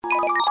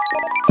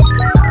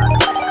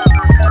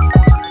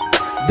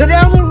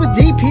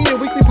DP, a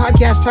weekly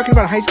podcast talking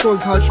about high school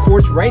and college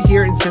sports right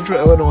here in Central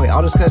Illinois.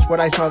 I'll discuss what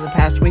I saw in the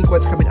past week,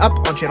 what's coming up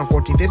on Channel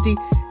 1450,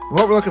 and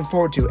what we're looking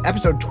forward to.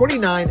 Episode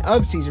 29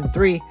 of Season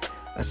 3,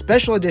 a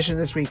special edition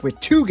this week with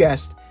two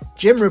guests.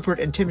 Jim Rupert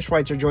and Tim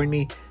Schweitzer join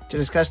me to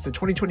discuss the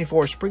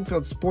 2024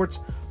 Springfield Sports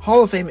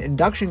Hall of Fame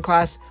induction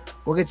class.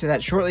 We'll get to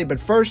that shortly, but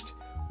first,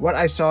 what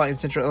I saw in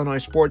Central Illinois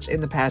sports in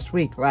the past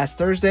week. Last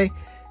Thursday,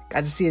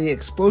 got to see the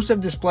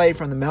explosive display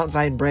from the Mount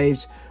Zion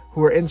Braves,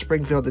 who are in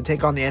Springfield to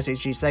take on the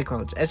SHG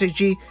Cyclones.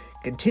 SHG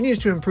continues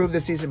to improve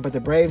this season, but the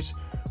Braves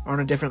are on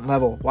a different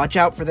level. Watch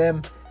out for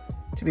them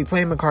to be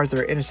playing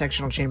MacArthur in a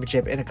sectional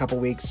championship in a couple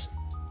weeks.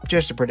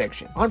 Just a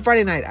prediction. On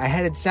Friday night, I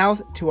headed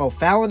south to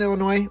O'Fallon,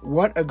 Illinois.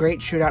 What a great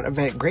shootout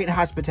event. Great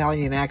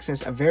hospitality and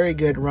access. A very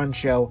good run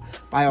show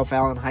by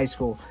O'Fallon High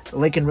School. The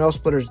Lincoln Rail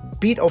Splitters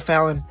beat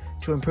O'Fallon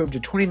to improve to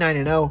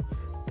 29-0.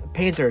 The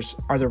Panthers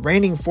are the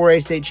reigning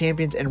 4A state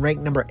champions and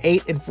ranked number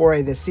 8 in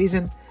 4A this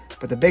season.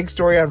 But the big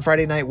story on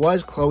Friday night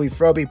was Chloe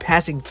Froby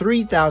passing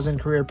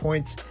 3,000 career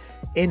points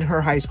in her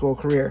high school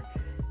career.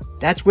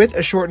 That's with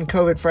a shortened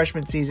COVID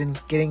freshman season,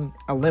 getting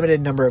a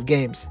limited number of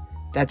games.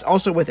 That's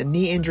also with a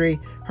knee injury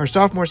her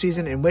sophomore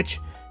season, in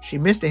which she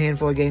missed a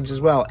handful of games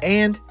as well.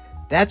 And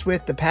that's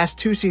with the past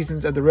two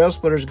seasons of the Rail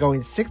Splitters going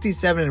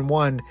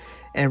 67-1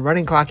 and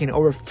running clocking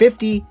over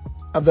 50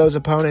 of those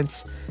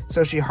opponents.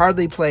 So she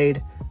hardly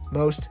played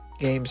most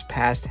games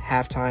past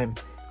halftime.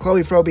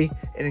 Chloe Froby,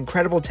 an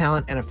incredible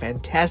talent and a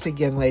fantastic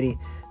young lady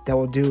that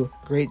will do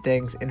great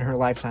things in her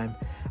lifetime.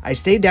 I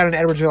stayed down in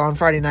Edwardsville on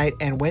Friday night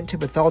and went to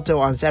Bethalto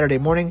on Saturday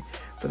morning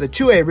for the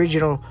 2A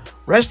Regional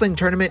Wrestling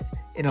Tournament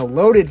in a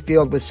loaded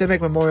field with Civic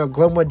Memorial,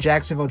 Glenwood,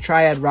 Jacksonville,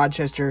 Triad,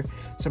 Rochester.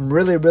 Some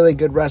really, really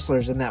good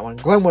wrestlers in that one.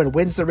 Glenwood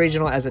wins the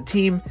regional as a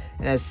team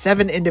and has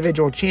 7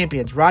 individual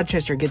champions.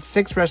 Rochester gets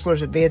 6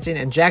 wrestlers advancing,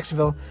 and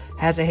Jacksonville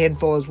has a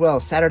handful as well.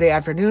 Saturday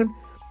afternoon,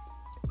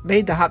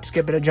 made the hop,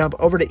 skip, and a jump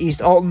over to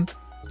East Alton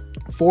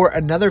for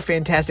another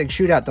fantastic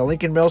shootout. The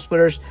Lincoln Rail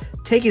Splitters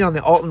taking on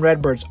the Alton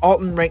Redbirds.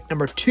 Alton ranked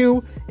number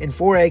 2 in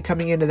 4A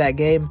coming into that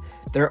game.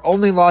 Their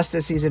only loss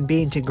this season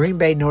being to Green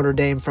Bay Notre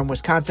Dame from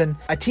Wisconsin,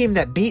 a team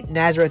that beat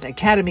Nazareth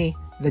Academy,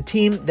 the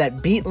team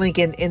that beat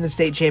Lincoln in the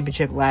state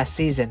championship last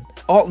season.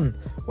 Alton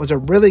was a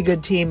really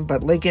good team,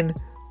 but Lincoln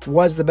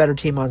was the better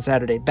team on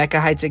Saturday. Becca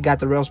Heitzig got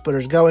the Rail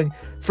Splitters going.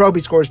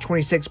 Froby scores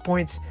 26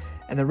 points,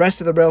 and the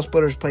rest of the Rail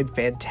Splitters played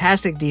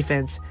fantastic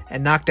defense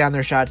and knocked down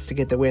their shots to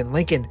get the win.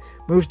 Lincoln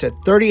moves to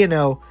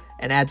 30-0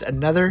 and adds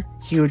another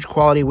huge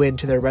quality win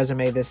to their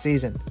resume this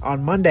season.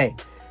 On Monday,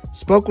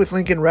 spoke with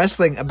Lincoln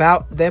Wrestling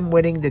about them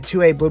winning the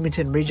 2A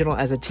Bloomington Regional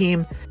as a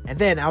team, and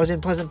then I was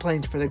in Pleasant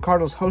Plains for the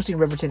Cardinals hosting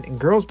Riverton in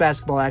girls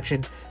basketball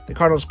action. The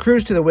Cardinals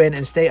cruise to the win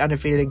and stay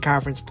undefeated in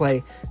conference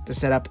play to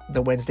set up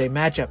the Wednesday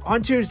matchup.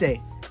 On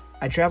Tuesday,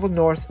 I traveled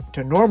north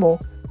to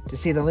Normal to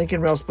see the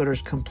Lincoln Rail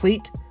Splitters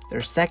complete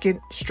their second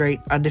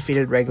straight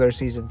undefeated regular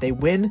season. They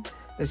win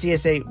the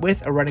CSA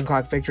with a running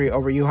clock victory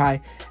over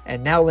U-High,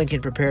 and now Lincoln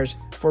prepares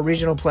for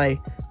regional play,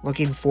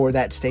 looking for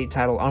that state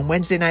title. On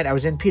Wednesday night, I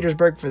was in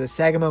Petersburg for the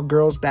Sagamo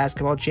Girls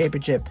Basketball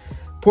Championship.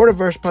 Porta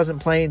vs. Pleasant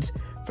Plains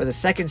for the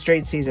second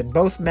straight season.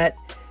 Both met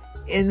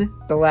in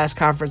the last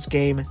conference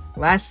game.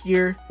 Last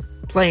year,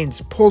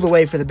 Plains pulled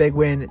away for the big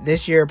win.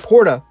 This year,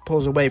 Porta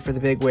pulls away for the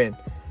big win.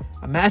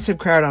 A massive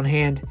crowd on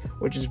hand,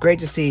 which is great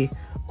to see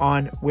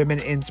on Women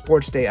in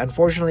Sports Day.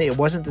 Unfortunately, it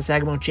wasn't the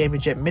Sagamo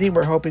Championship many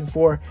were hoping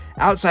for,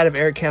 outside of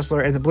Eric Kessler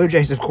and the Blue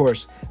Jays, of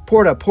course.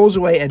 Porta pulls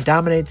away and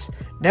dominates,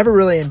 never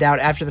really in doubt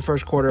after the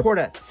first quarter.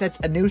 Porta sets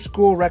a new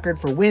school record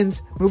for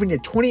wins, moving to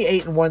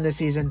 28-1 this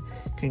season.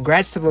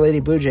 Congrats to the Lady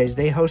Blue Jays.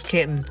 They host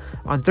Canton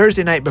on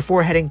Thursday night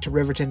before heading to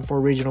Riverton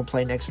for regional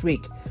play next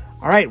week.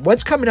 All right,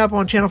 what's coming up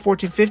on Channel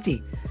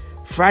 1450?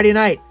 Friday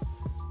night,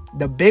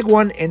 the big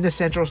one in the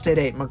Central State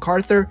 8.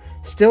 MacArthur,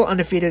 still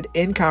undefeated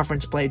in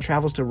conference play,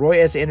 travels to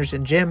Roy S.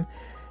 Anderson Gym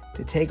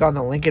to take on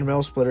the Lincoln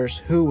Rail Splitters,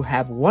 who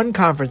have one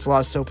conference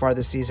loss so far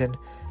this season.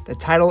 The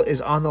title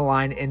is on the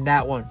line in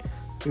that one.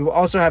 We will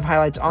also have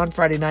highlights on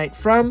Friday night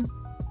from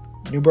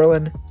New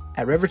Berlin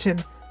at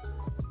Riverton,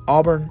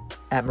 Auburn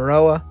at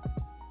Maroa,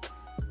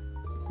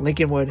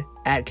 Lincolnwood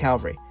at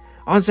Calvary.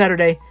 On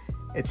Saturday,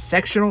 it's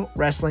Sectional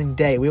Wrestling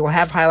Day. We will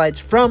have highlights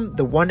from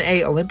the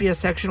 1A Olympia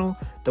Sectional,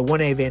 the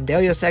 1A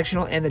Vandalia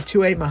Sectional, and the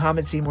 2A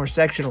Muhammad Seymour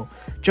Sectional.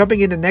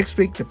 Jumping into next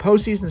week, the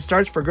postseason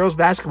starts for girls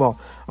basketball.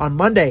 On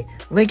Monday,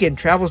 Lincoln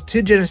travels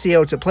to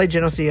Geneseo to play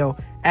Geneseo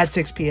at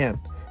 6 p.m.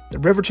 The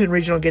Riverton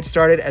Regional gets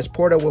started as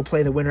Porta will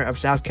play the winner of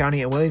South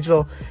County and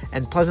Williamsville,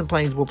 and Pleasant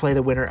Plains will play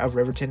the winner of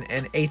Riverton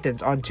and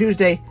Athens. On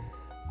Tuesday,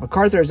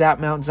 MacArthur is at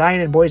Mount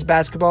Zion in boys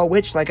basketball,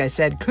 which, like I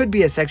said, could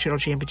be a sectional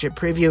championship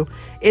preview.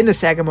 In the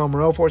Sagamo,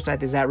 Monroe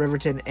Forsyth is at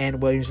Riverton,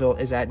 and Williamsville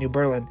is at New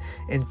Berlin.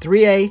 In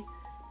 3A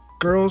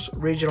girls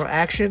regional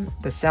action,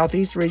 the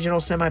Southeast Regional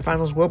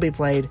semifinals will be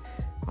played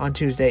on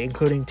Tuesday,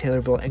 including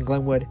Taylorville and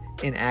Glenwood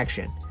in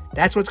action.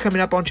 That's what's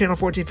coming up on Channel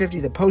 1450.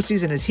 The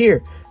postseason is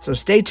here, so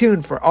stay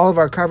tuned for all of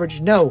our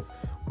coverage. No,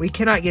 we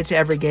cannot get to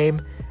every game,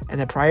 and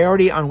the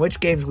priority on which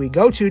games we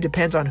go to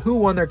depends on who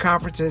won their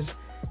conferences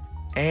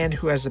and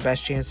who has the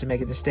best chance to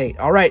make it to state.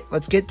 All right,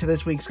 let's get to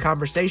this week's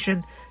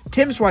conversation.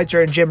 Tim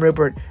Schweitzer and Jim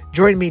Rupert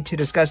joined me to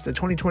discuss the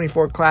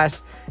 2024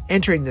 class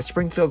entering the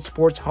Springfield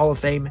Sports Hall of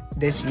Fame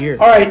this year.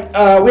 All right,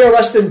 we are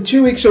less than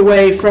 2 weeks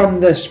away from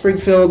the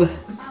Springfield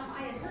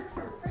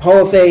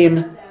Hall of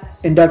Fame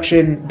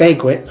induction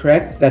banquet,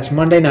 correct? That's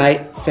Monday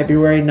night,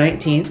 February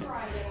 19th.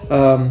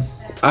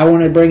 I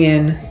want to bring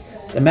in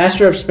the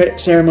Master of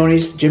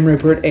Ceremonies, Jim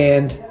Rupert,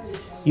 and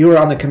you were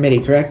on the committee,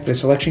 correct? The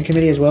selection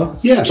committee as well?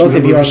 Yes. Both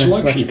of you are on the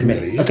selection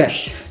committee. Yes.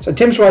 Okay. So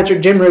Tim Schweitzer,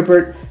 Jim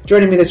Rupert,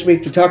 joining me this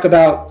week to talk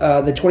about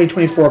the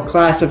 2024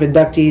 class of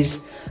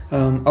inductees.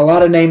 A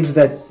lot of names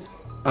that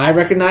I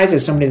recognize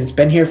as somebody that's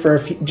been here for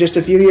just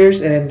a few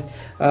years. And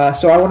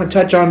so I want to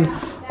touch on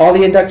all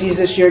the inductees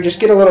this year, just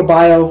get a little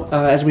bio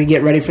as we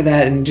get ready for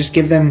that, and just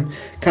give them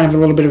kind of a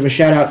little bit of a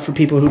shout-out for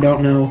people who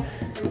don't know.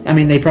 I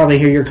mean, they probably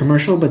hear your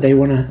commercial, but they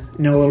want to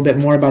know a little bit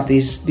more about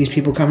these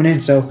people coming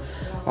in. So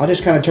I'll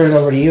just kind of turn it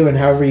over to you, and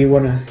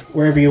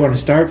wherever you want to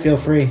start, feel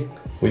free.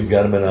 We've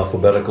got them in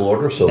alphabetical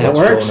order, so That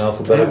let's works. go in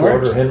alphabetical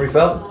order. Henry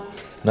Felton,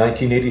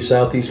 1980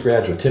 Southeast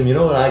graduate. Tim, you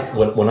know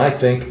when I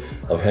think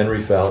of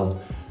Henry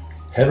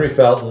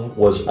Felton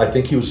was, I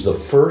think he was the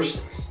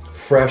first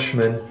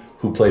freshman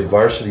who played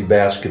varsity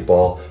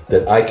basketball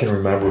that I can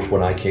remember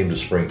when I came to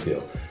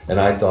Springfield. And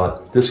I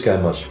thought, this guy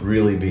must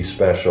really be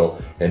special,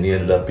 and he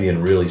ended up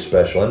being really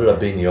special. Ended up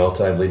being the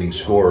all-time leading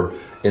scorer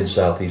in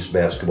Southeast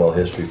basketball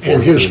history.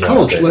 And his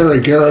coach,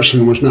 Larry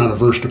Garrison, was not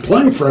averse to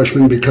playing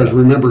freshmen because,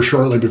 remember,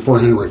 shortly before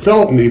Henry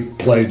Felton, he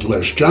played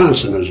Les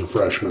Johnson as a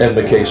freshman. And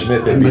McKay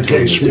Smith in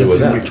between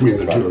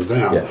the two of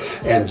them. Yeah.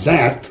 And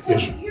that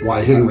is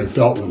why Henry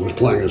Felton was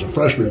playing as a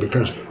freshman,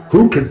 because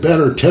who could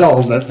better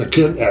tell that the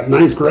kid at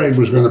ninth grade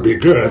was going to be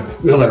good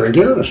than Larry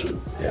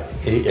Garrison? Yeah,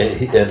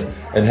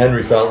 and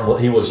Henry Felton,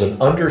 he was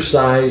an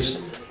undersized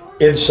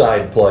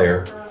inside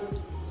player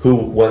who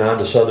went on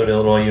to Southern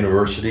Illinois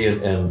University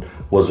and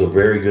was a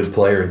very good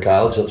player in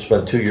college.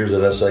 Spent 2 years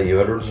at SIU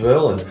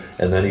Edwardsville,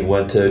 and then he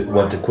went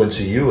to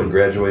Quincy U and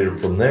graduated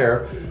from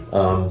there.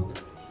 And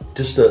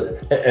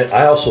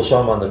I also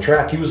saw him on the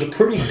track. He was a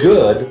pretty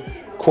good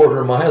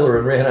quarter miler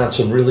and ran on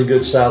some really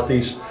good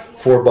Southeast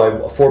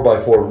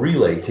 4x4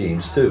 relay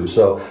teams too.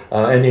 So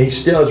and he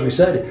still, as we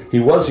said, he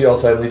was the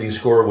all-time leading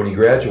scorer when he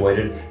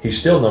graduated. He's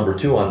still number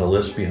 2 on the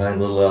list behind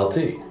little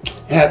LT.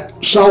 At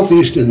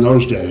Southeast in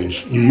those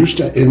days, you used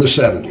to, in the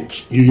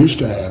 70s, you used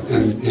to have,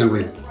 and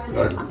Henry,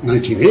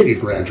 1980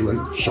 graduate,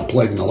 so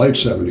played in the late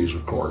 70s,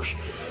 of course,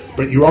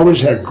 but you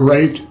always had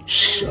great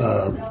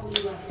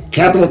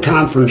Capital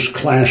Conference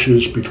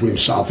clashes between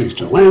Southeast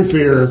and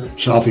Lanphier,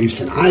 Southeast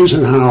and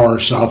Eisenhower,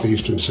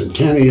 Southeast and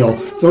Centennial.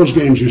 Those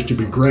games used to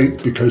be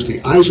great because the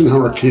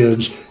Eisenhower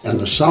kids and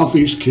the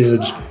Southeast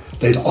kids,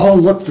 they'd all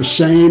look the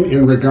same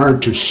in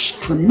regard to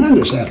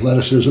tremendous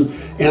athleticism,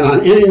 and on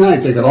any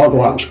night they could all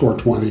go out and score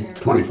 20,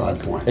 25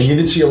 points. And you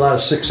didn't see a lot of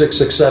 6'6",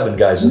 6'7"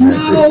 guys in that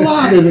group. Not a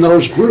lot in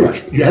those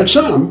groups. You had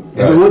some.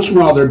 Every once in a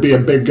while there'd be a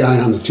big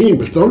guy on the team,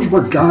 but those were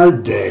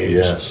guard days.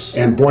 Yes.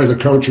 And boy, the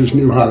coaches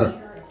knew how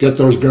to get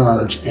those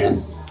guards,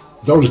 and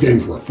those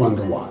games were fun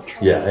to watch.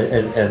 Yeah,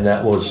 and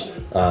that was,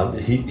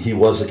 he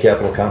was the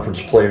Capital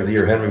Conference Player of the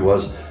Year. Henry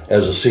was,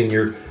 as a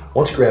senior,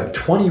 once grabbed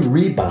 20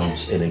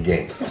 rebounds in a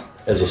game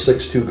as a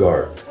 6'2"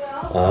 guard.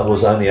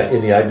 Was in the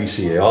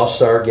IBCA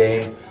All-Star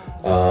game.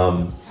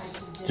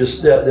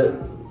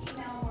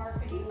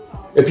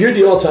 If you're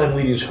the all-time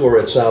leading scorer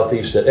at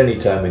Southeast at any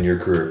time in your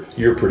career,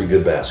 you're a pretty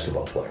good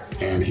basketball player.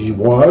 And he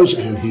was.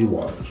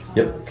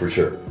 Yep, for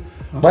sure.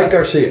 Mike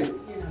Garcia.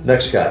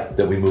 Next guy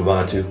that we move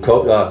on to,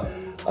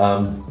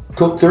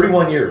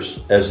 31 years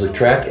as the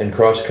track and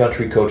cross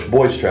country coach,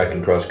 boys track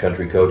and cross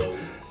country coach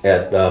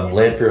at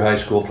Lanphier High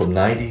School from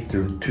 90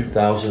 through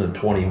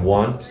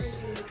 2021.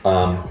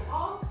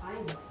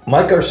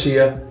 Mike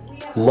Garcia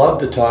loved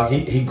to talk.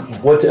 He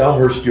went to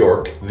Elmhurst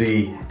York,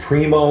 the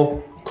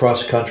primo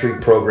cross country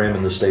program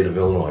in the state of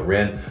Illinois,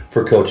 ran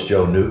for Coach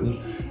Joe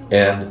Newton.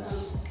 And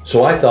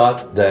so I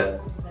thought that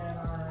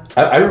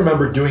I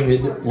remember doing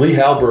it. Lee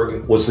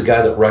Halberg was the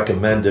guy that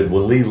recommended,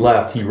 when Lee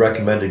left, he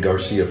recommended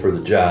Garcia for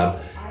the job.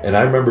 And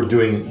I remember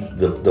doing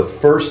the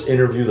first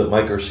interview that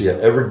Mike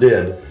Garcia ever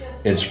did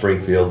in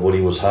Springfield when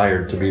he was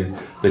hired to be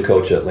the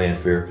coach at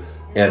Lanphier.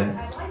 And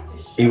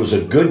he was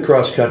a good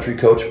cross-country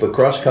coach, but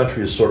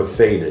cross-country is sort of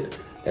faded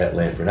at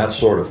Lanphier. Not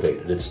sort of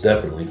faded, it's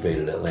definitely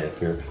faded at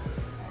Lanphier.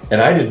 And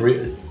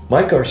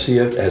Mike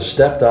Garcia has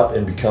stepped up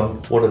and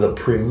become one of the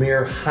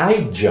premier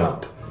high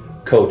jump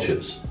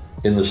coaches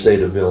in the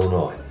state of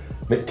Illinois.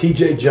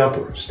 TJ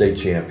Jumper, state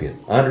champion.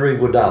 Andre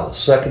Guadala,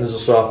 second as a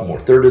sophomore,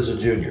 third as a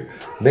junior.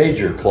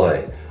 Major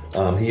Clay.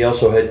 He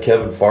also had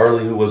Kevin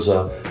Farley, who was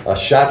a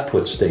shot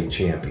put state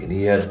champion.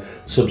 He had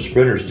some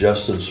sprinters,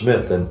 Justin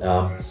Smith. And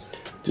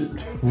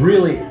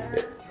really,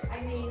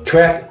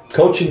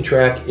 coaching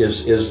track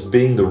is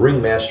being the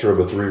ringmaster of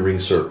a 3-ring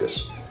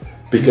circus.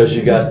 Because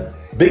you got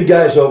big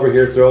guys over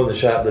here throwing the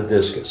shot and the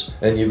discus.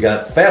 And you've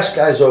got fast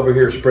guys over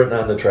here sprinting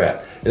on the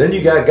track. And then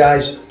you got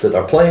guys that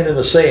are playing in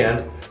the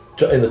sand,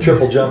 in the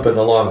triple jump and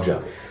the long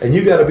jump. And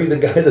you got to be the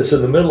guy that's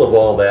in the middle of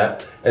all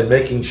that and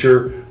making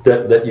sure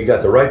that you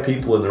got the right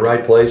people in the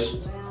right place.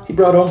 He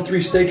brought home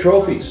 3 state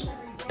trophies.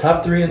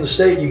 Top 3 in the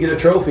state, you get a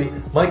trophy.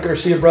 Mike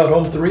Garcia brought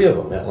home 3 of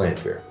them at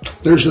Landfair.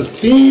 There's a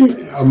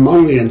theme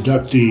among the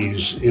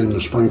inductees in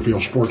the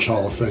Springfield Sports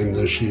Hall of Fame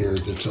this year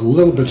that's a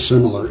little bit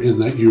similar in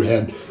that you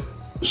had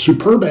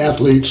superb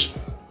athletes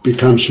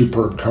become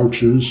superb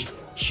coaches,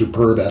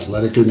 superb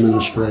athletic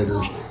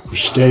administrators who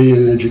stay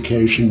in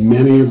education.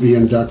 Many of the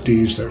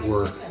inductees that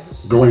were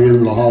going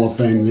into the Hall of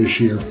Fame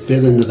this year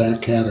fit into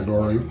that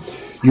category.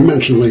 You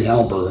mentioned Lee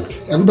Halberg.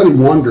 Everybody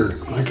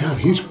wondered, my God,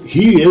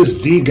 he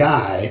is the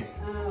guy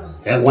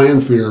at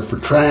Landfair for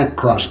track,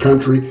 cross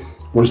country.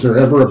 Was there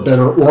ever a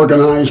better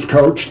organized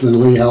coach than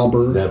Lee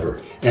Halberg?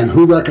 Never. And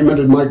who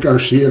recommended Mike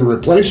Garcia to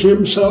replace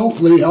himself,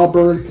 Lee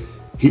Halberg?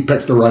 He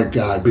picked the right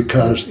guy,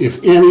 because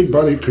if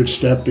anybody could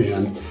step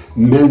in,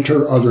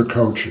 mentor other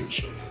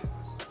coaches,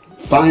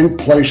 find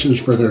places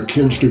for their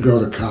kids to go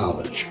to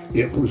college,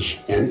 it was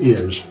and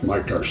is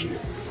Mike Garcia.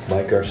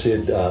 Mike Garcia,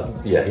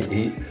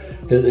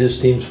 his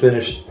team's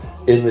finished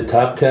in the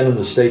top 10 in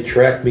the state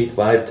track meet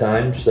 5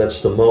 times.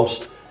 That's the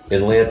most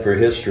in Landfair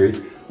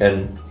history,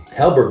 and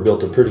Halberg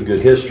built a pretty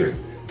good history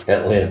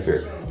at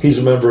Landfair. He's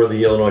a member of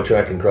the Illinois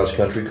Track and Cross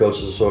Country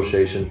Coaches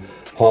Association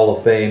Hall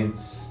of Fame.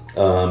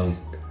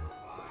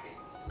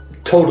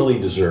 Totally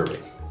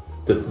deserving.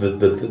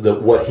 The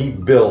what he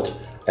built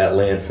at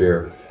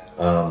Landfair,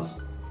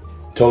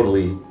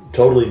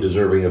 totally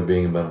deserving of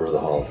being a member of the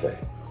Hall of Fame.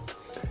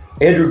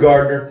 Andrew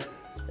Gardner,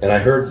 and I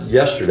heard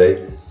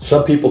yesterday,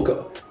 some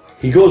people.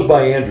 He goes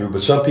by Andrew,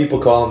 but some people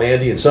call him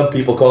Andy and some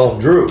people call him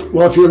Drew.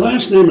 Well, if your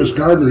last name is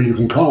Gardner, you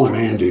can call him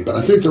Andy, but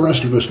I think the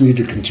rest of us need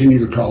to continue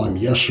to call him,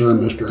 yes, sir,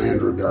 Mr.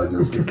 Andrew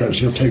Gardner, because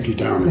he'll take you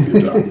down if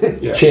you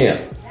don't. Yeah.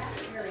 Champ.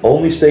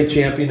 Only state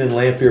champion in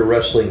Landfair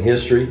wrestling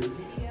history.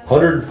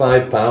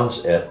 105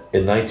 pounds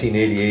in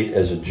 1988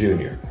 as a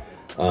junior.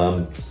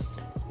 And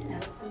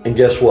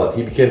guess what?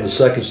 He became the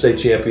 2nd state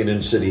champion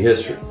in city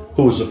history.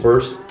 Who was the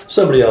first?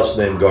 Somebody else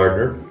named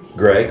Gardner.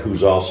 Greg,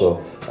 who's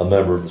also a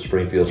member of the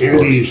Springfield Sports.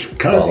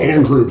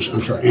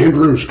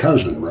 Andrew's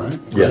cousin, right?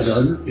 Yes.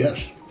 Gardner?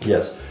 Yes.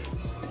 Yes.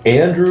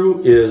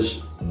 Andrew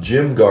is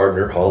Jim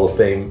Gardner, Hall of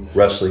Fame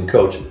wrestling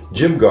coach,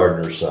 Jim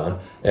Gardner's son,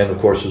 and of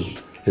course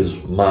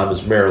his mom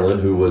is Marilyn,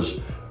 who was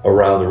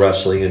around the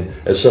wrestling. And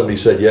as somebody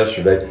said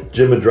yesterday,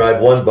 Jim would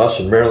drive one bus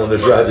and Marilyn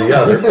would drive the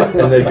other,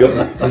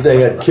 and they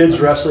had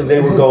kids wrestling.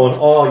 They were going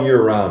all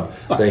year round.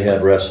 They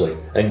had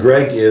wrestling, and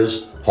Greg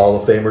is Hall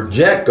of Famer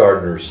Jack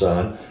Gardner's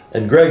son.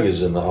 And Greg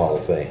is in the Hall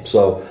of Fame.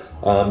 So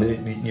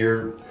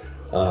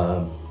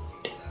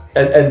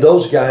and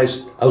those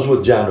guys, I was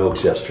with John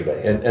Oakes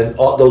yesterday, and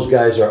all those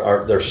guys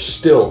they're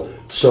still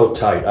so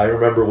tight. I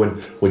remember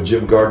when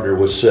Jim Gardner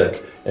was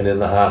sick and in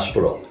the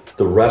hospital,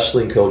 the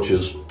wrestling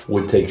coaches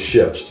would take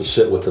shifts to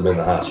sit with him in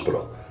the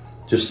hospital,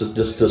 just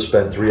to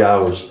spend 3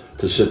 hours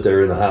to sit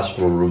there in the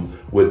hospital room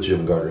with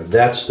Jim Gardner.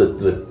 That's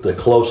the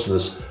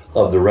closeness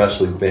of the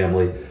wrestling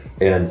family,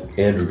 and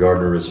Andrew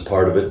Gardner is a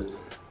part of it.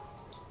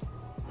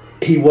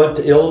 He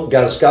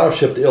got a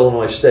scholarship to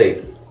Illinois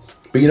State.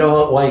 But you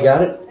know why he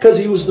got it? Because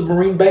he was the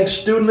Marine Bank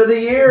Student of the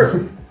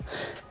Year.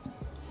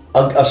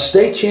 a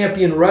state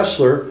champion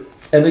wrestler,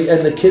 and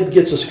the kid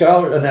gets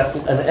an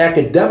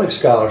academic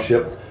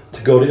scholarship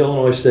to go to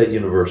Illinois State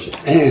University.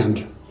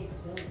 And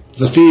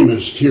the theme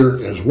is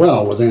here as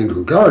well with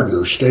Andrew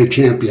Gardner, state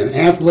champion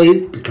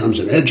athlete, becomes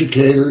an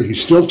educator.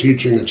 He's still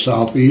teaching at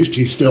Southeast.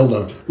 He's still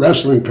the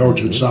wrestling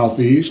coach at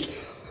Southeast.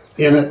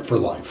 In it for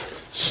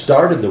life.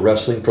 Started the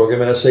wrestling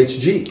program at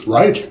SHG.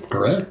 Right,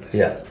 correct.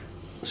 Yeah.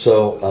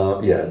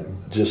 So,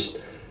 just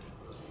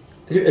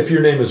if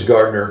your name is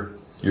Gardner,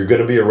 you're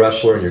going to be a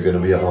wrestler and you're going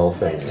to be a Hall of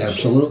Famer.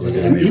 Absolutely.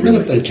 And even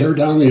if they tear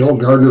down the old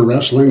Gardner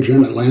Wrestling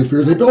Gym at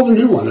Landfair, they build a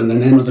new one in the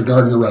name of the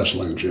Gardner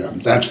Wrestling Gym.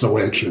 That's the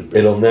way it should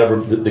be.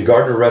 The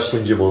Gardner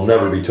Wrestling Gym will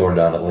never be torn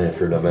down at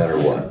Landfair, no matter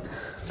what.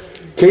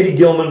 Katie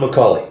Gilman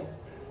McCulley.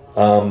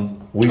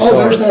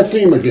 There's that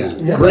theme again.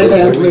 Yeah. Great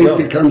athlete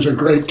becomes a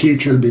great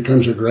teacher,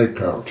 becomes a great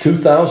coach.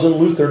 2000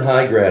 Lutheran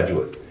High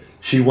graduate.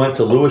 She went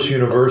to Lewis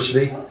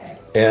University,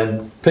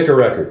 and pick a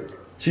record.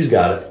 She's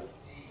got it.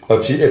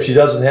 If she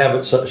doesn't have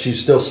it,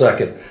 she's still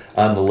second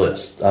on the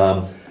list.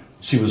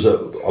 She was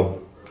a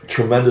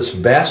tremendous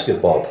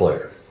basketball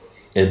player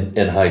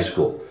in high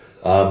school.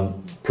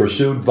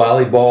 Pursued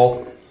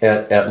volleyball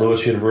at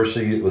Lewis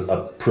University with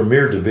a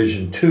premier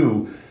Division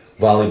II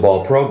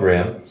volleyball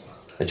program.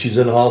 And she's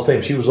in the Hall of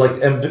Fame. She was like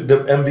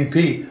the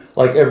MVP,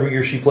 like every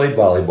year she played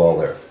volleyball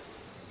there.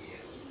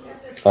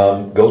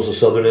 Goes to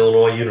Southern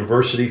Illinois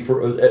University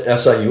for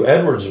SIU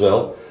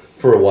Edwardsville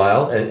for a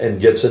while and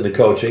gets into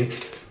coaching.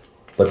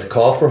 But the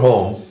call for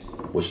home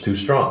was too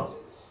strong.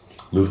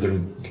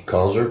 Lutheran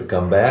calls her to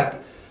come back.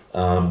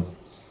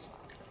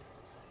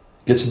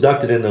 Gets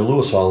inducted in the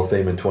Lewis Hall of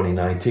Fame in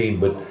 2019.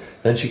 But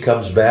then she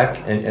comes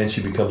back and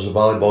she becomes a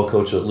volleyball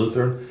coach at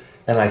Lutheran.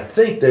 And I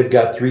think they've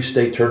got 3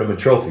 state tournament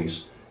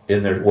trophies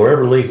in there,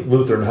 wherever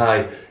Lutheran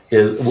High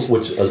is,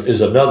 which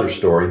is another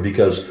story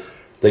because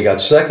they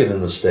got second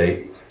in the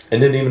state,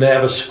 and didn't even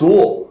have a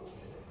school.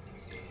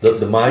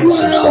 The mine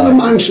subsidence. Well, the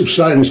mine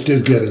subsidence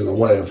did get in the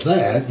way of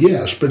that,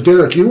 yes. But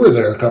Derek, you were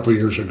there a couple of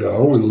years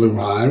ago when Lou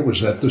High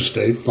was at the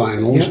state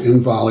finals in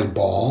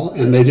volleyball,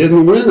 and they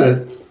didn't win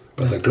it,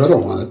 but they could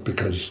have won it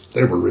because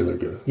they were really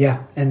good.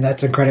 Yeah, and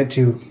that's a credit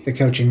to the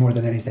coaching more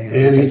than anything.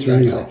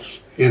 Anything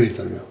else.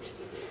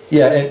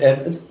 Yeah,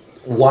 and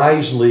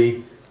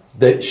wisely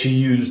that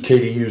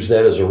Katie used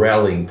that as a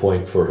rallying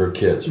point for her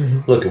kids.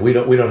 Mm-hmm. Look, we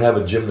don't have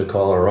a gym to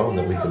call our own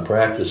that we can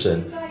practice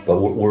in,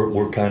 but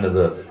we're kind of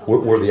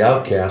we're the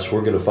outcasts.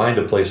 We're going to find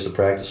a place to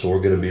practice, and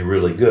we're going to be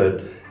really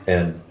good.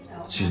 And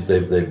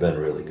they've been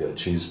really good.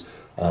 She's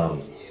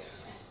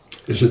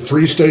is it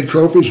 3 state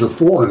trophies or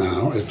 4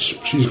 now?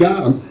 She's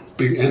got them,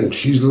 and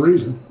she's the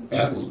reason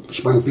at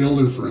Springfield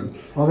Lutheran.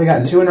 Well, they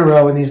got 2 in a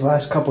row in these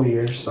last couple of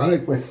years,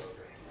 right? With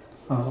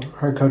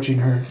her coaching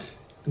her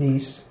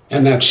niece.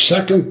 And that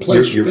second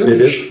place finish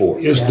it is 4.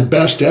 Is the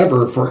best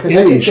ever for any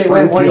I think they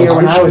went one year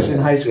when I was in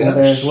high school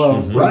there as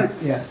well. Mm-hmm. Right.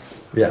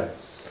 Yeah.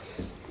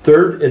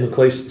 Third in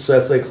Class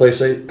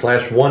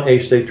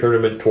 1A state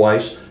tournament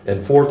twice,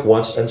 and 4th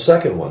once, and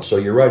 2nd once. So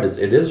you're right,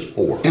 it is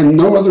 4. And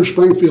no other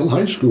Springfield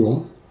high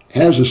school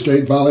has a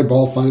state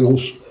volleyball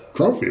finals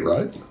trophy,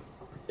 right?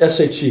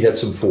 SHC had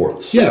some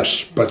 4ths.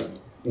 Yes, but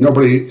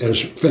nobody has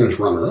finished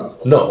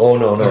runner-up. No.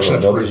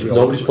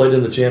 Nobody's played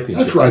in the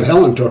championship. That's right.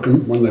 Helen took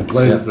them when they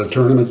played the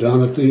tournament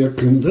down at the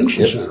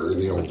convention center in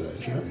the old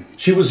days. Yeah.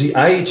 She was the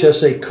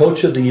IHSA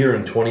Coach of the Year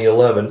in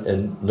 2011,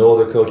 and no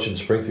other coach in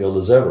Springfield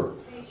has ever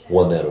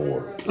won that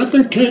award. I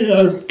think Katie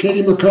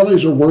McCulley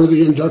is a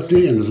worthy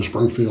inductee into the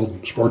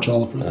Springfield Sports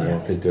Hall of Fame. I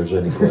don't think there's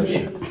any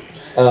question.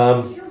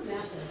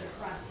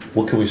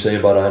 What can we say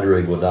about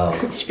Andre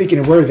Iguodala? Speaking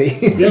of worthy.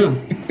 Yeah.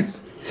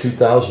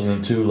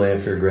 2002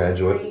 Lanphier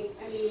graduate.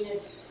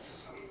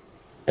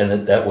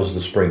 And that was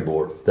the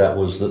springboard. That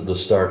was the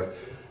start.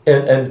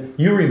 And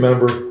you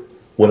remember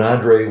when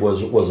Andre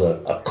was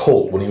a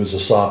Colt, when he was a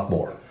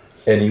sophomore,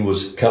 and he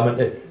was coming,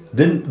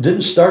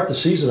 didn't start the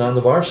season on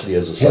the varsity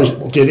as a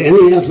sophomore. Did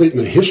any athlete in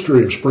the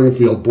history of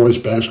Springfield boys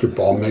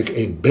basketball make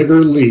a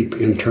bigger leap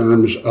in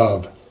terms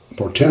of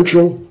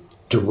potential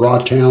to raw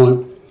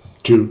talent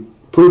to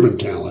proven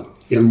talent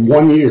in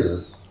 1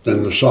 year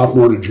than the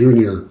sophomore to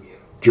junior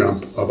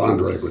jump of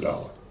Andre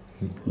Iguodala?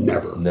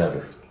 Never.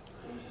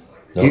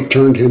 No. He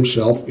turned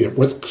himself,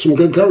 with some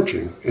good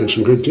coaching and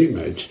some good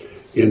teammates,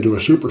 into a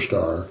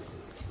superstar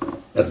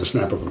at the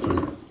snap of a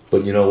finger.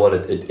 But you know what?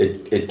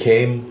 It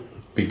came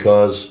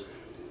because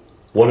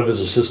one of his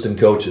assistant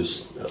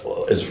coaches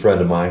is a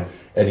friend of mine,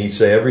 and he'd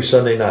say every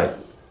Sunday night,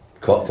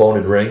 phone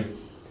would ring,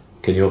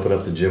 can you open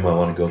up the gym? I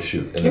want to go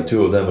shoot. And the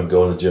two of them would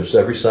go in the gym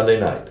every Sunday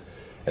night.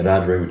 And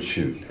Andre would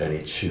shoot, and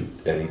he'd shoot,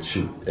 and he'd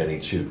shoot, and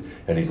he'd shoot,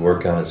 and he'd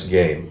work on his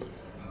game.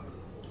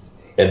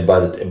 And by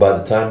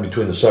the time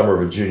between the summer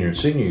of a junior and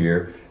senior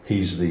year,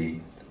 he's the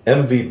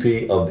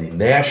MVP of the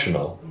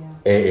national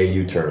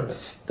AAU tournament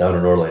down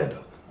in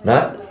Orlando.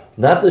 Not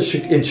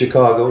in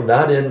Chicago,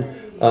 not in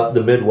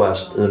the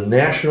Midwest. The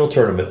national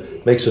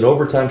tournament, makes an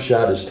overtime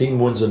shot. His team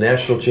wins the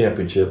national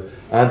championship.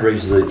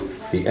 Andre's the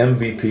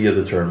MVP of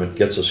the tournament.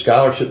 Gets a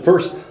scholarship.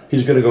 First,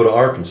 he's going to go to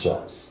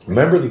Arkansas.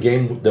 Remember the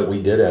game that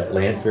we did at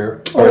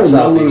Lanphier?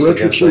 Nolan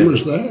Richardson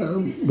was there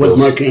with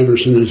Mike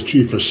Anderson as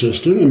chief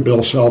assistant, and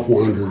Bill Self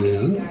wandered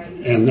in,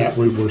 and that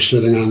we were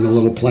sitting on the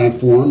little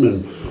platform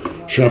in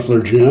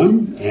Scheffler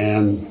Gym,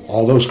 and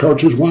all those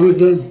coaches wanted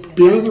to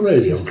be on the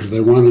radio because they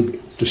wanted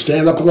to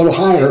stand up a little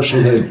higher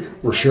so they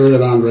were sure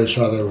that Andre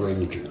saw they were in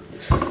the gym.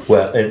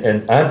 Well,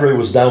 and Andre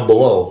was down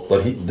below,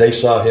 but they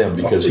saw him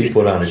because he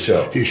put on a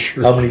show.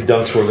 Sure. How many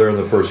dunks were there in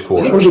the first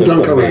quarter? There was a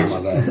dunk around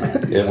on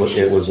that.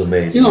 It was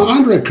amazing. You know,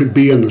 Andre could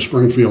be in the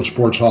Springfield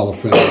Sports Hall of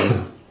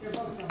Fame.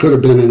 Could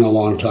have been in a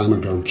long time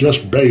ago,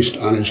 just based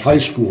on his high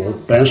school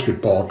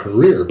basketball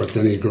career. But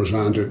then he goes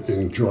on to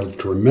enjoy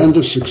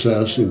tremendous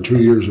success in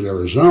 2 years at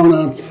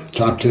Arizona,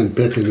 top 10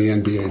 pick in the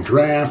NBA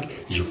draft.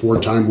 He's a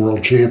 4-time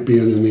world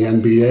champion in the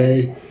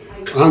NBA.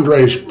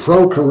 Andre's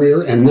pro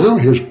career and now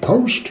his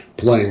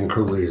post-playing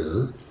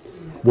career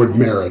would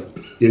merit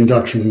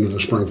induction into the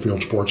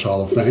Springfield Sports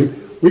Hall of Fame.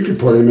 We could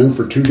put him in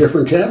for 2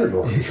 different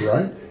categories,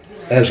 right?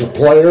 As a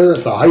player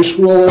at the high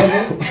school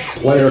level,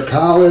 player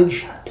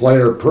college,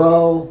 player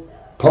pro,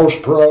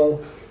 post-pro.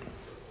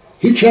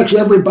 He checks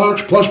every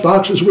box plus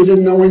boxes we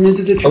didn't know we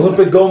needed to check.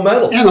 Olympic gold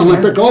medal. And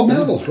Olympic gold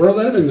medal. Throw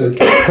that in there.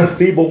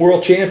 FIBA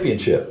World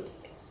Championship.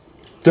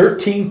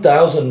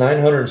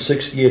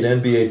 13,968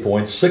 NBA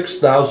points,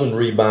 6,000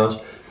 rebounds,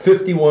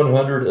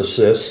 5,100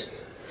 assists.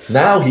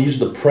 Now he's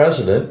the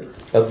president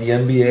of the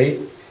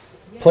NBA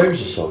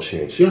Players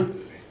Association.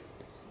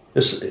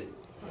 Yeah.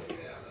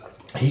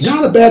 He's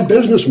not a bad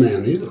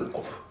businessman either.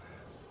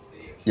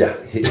 Yeah,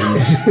 he's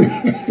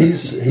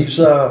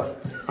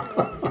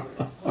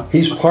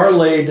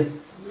parlayed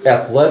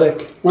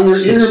athletic. When they're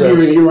success.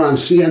 interviewing you on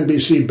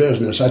CNBC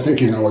Business, I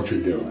think you know what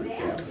you're doing.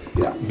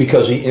 Yeah.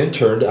 Because he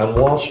interned on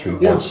Wall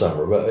Street one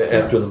summer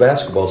after the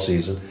basketball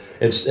season,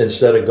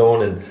 instead of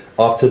going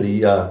off to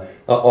the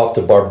off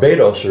to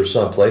Barbados or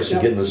someplace to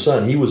get in the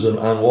sun. He was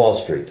on Wall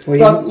Street.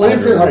 But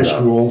Lanford High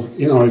School,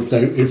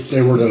 if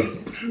they were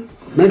to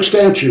make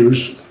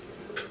statues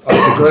of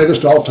the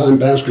greatest all-time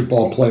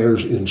basketball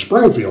players in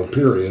Springfield,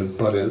 period,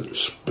 but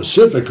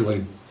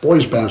specifically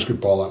boys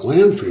basketball at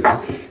Lanfield,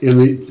 in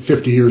the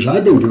 50 years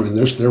I've been doing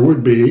this, there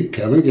would be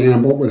Kevin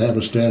Gamble would have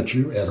a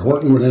statue, Ed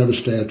Horton would have a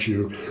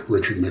statue,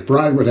 Richard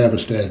McBride would have a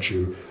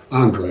statue,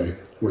 Andre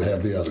would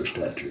have the other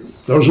statue.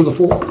 Those are the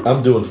four.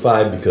 I'm doing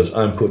 5 because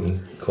I'm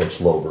putting Coach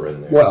Lober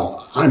in there.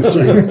 Well, I'm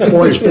saying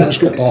boys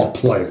basketball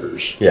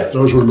players. Yeah.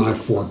 Those were my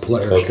 4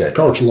 players. Okay.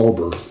 Coach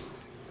Lober,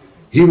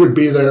 he would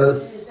be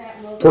there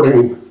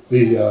putting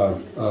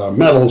the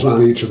medals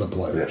on each of the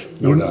players.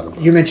 No doubt about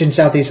it. You mentioned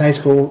Southeast High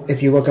School.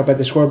 If you look up at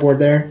the scoreboard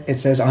there, it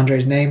says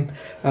Andre's name.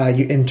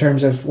 In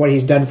terms of what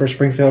he's done for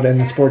Springfield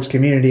and the sports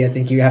community, I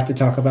think you have to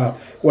talk about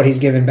what he's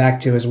given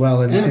back to as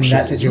well in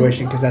that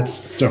situation, because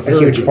that's a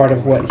huge part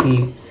of what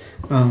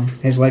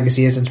his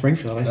legacy is in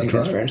Springfield. I think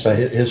that's fair to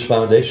say. His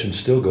foundation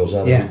still goes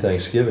out every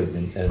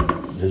Thanksgiving,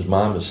 and his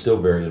mom is still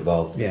very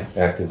involved,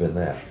 active in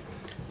that.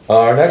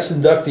 Our next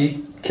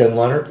inductee, Ken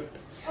Leonard.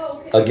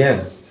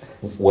 Again,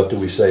 what do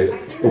we say?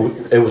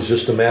 It was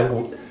just a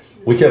matter.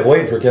 We kept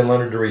waiting for Ken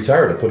Leonard to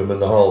retire to put him in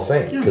the Hall of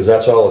Fame, because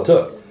that's all it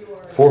took.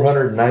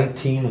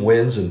 419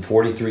 wins in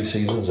 43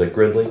 seasons at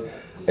Gridley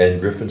and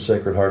Griffin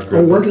Sacred Heart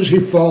Griffin. Where does he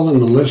fall in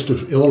the list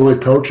of Illinois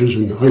coaches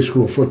in high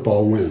school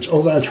football wins?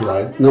 Oh, that's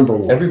right, number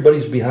 1.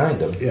 Everybody's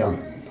behind him. Yeah.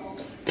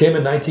 Came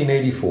in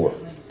 1984.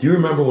 Do you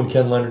remember when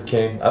Ken Leonard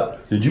came?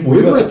 Did you?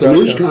 We were at the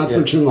news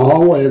conference in the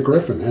hallway of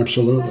Griffin.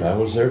 Absolutely. I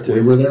was there too.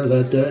 We were there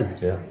that day.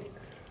 Yeah.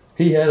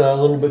 He had a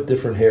little bit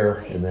different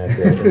hair in that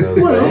day. In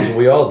those days.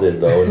 We all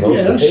did, though, in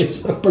those days.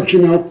 But,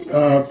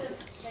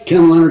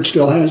 Ken Leonard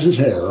still has his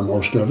hair,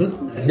 most of it.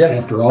 Yeah.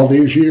 After all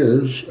these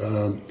years,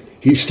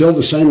 he's still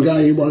the same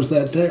guy he was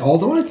that day.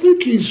 Although I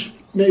think he's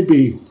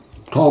maybe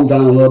calmed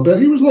down a little bit.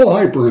 He was a little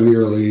hyper in the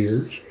early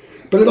years.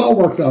 But it all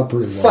worked out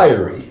pretty well.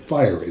 Fiery.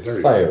 There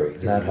you Fiery,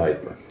 go. not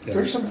hyper. Yeah.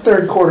 There's some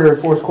third quarter,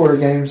 fourth quarter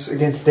games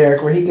against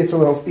Derek where he got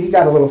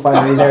a little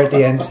fiery there at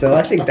the end still.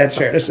 I think that's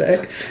fair to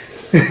say.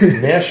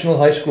 National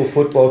High School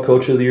Football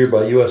Coach of the Year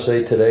by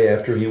USA Today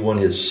after he won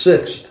his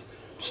 6th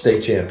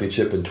state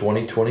championship in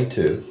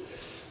 2022.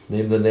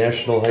 Named the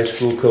National High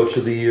School Coach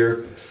of the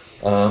Year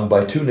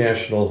by 2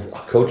 National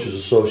Coaches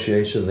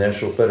Association, the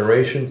National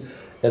Federation,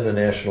 and the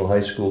National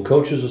High School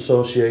Coaches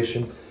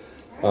Association.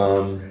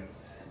 The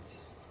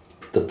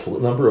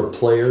number of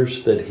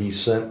players that he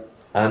sent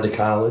on to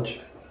college,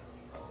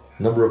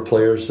 number of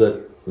players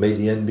that made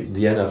the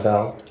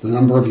NFL. The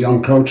number of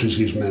young coaches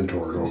he's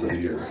mentored over the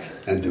years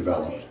and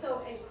developed.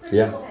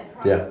 Yeah.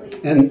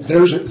 And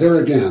there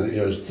again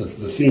is the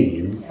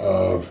theme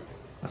of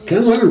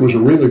Ken Leonard was a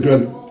really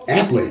good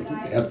athlete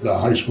at the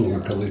high school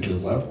and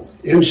collegiate level.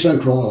 In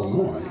Central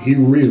Illinois, he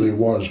really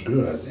was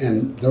good.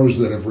 And those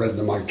that have read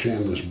the Mike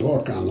Chandler's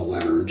book on the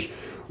Leonards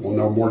will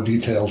know more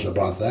details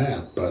about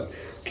that. But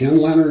Ken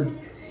Leonard,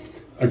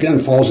 again,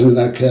 falls into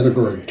that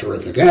category.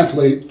 Terrific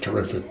athlete,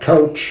 terrific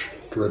coach,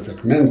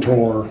 terrific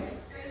mentor,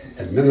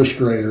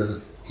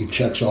 administrator. He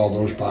checks all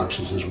those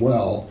boxes as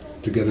well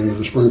to get into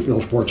the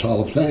Springfield Sports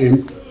Hall of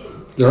Fame.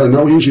 There are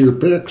no easier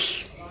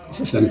picks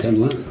than Ken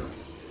Leonard.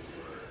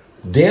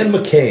 Dan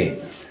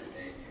McCain.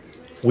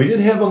 We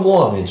didn't have him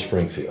long in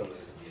Springfield.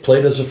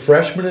 Played as a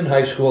freshman in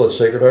high school at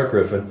Sacred Heart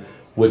Griffin,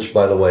 which,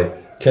 by the way,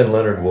 Ken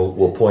Leonard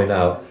will point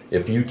out,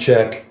 if you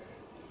check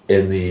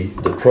in the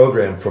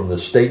program from the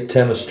state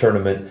tennis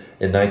tournament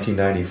in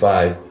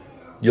 1995,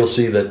 you'll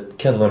see that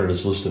Ken Leonard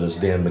is listed as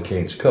Dan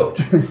McCain's coach.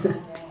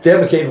 Dan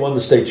McCain won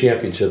the state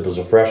championship as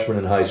a freshman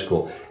in high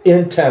school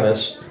in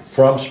tennis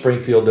from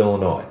Springfield,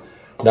 Illinois.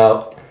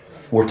 Now,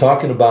 we're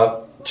talking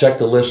about, check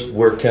the list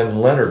where Ken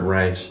Leonard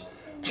ranks.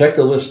 Check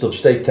the list of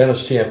state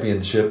tennis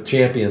champions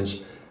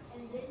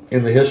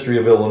in the history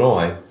of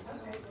Illinois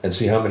and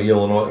see how many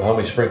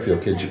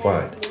Springfield kids you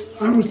find.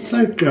 I would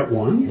think that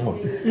one. Oh.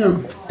 Yeah.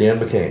 Dan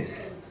McCain.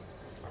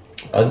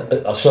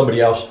 Somebody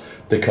else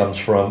that comes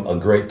from a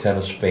great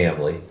tennis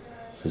family.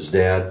 His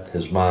dad,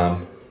 his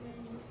mom,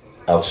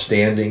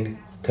 outstanding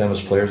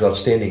tennis players,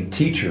 outstanding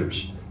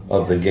teachers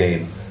of the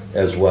game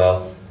as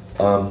well.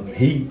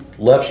 He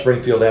left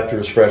Springfield after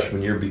his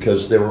freshman year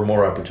because there were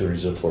more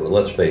opportunities in Florida.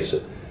 Let's face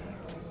it.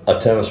 A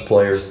tennis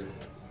player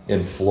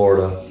in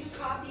Florida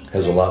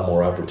has a lot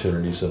more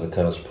opportunities than a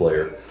tennis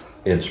player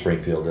in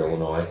Springfield,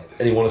 Illinois.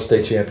 And he won a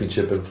state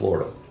championship in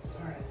Florida.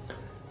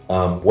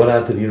 Went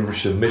on to the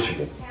University of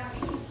Michigan.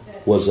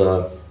 Was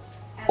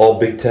all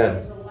Big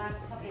Ten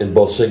in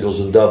both singles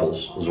and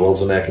doubles, as well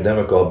as an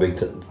academic all Big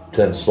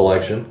Ten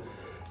selection.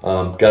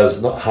 Got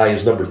as high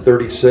as number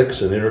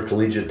 36 in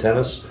Intercollegiate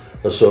Tennis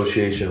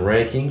Association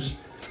rankings.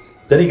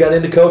 Then he got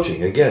into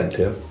coaching, again,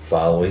 Tim,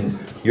 following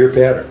your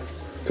pattern.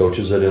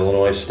 Coaches at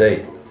Illinois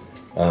State.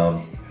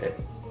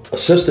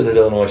 Assistant at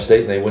Illinois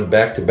State, and they went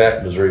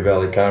back-to-back Missouri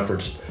Valley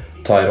Conference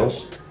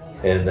titles.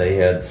 And they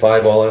had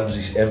 5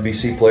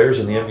 all-MVC players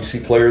and the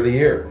MVC Player of the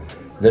Year.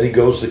 Then he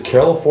goes to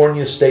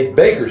California State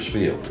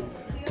Bakersfield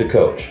to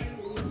coach.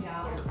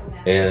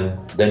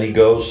 And then he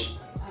goes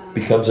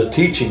becomes a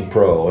teaching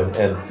pro,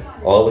 and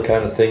all the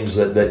kind of things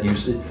that you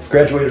see.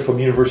 Graduated from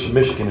University of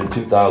Michigan in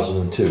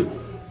 2002.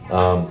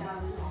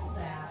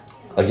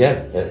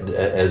 Again,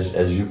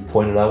 as you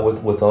pointed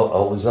out with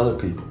all these other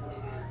people,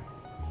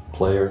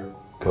 player,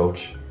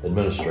 coach,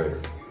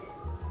 administrator.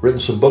 Written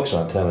some books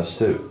on tennis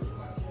too.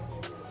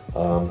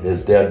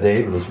 His dad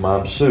Dave and his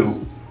mom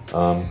Sue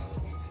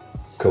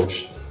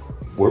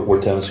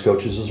were tennis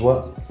coaches as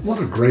well. What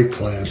a great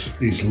class.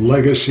 These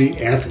legacy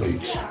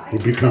athletes who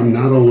become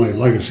not only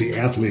legacy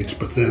athletes,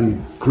 but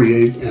then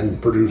create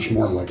and produce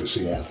more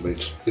legacy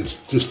athletes.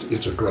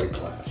 It's a great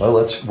class.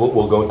 Well,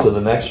 we'll go to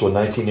the next one.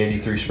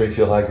 1983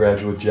 Springfield High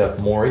graduate Jeff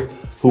Morey,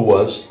 who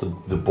was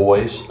the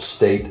boys'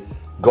 state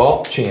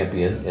golf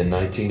champion in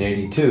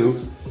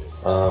 1982.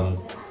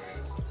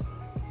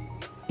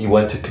 He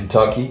went to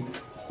Kentucky,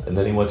 and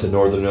then he went to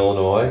Northern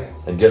Illinois.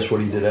 And guess what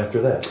he did after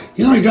that?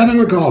 You know, he got in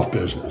the golf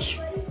business.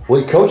 Well,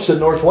 he coached at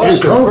Northwestern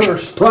and coached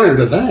first. Prior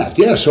to that,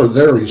 yeah. So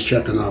there he's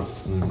checking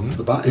off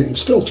and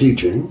still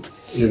teaching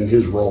in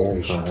his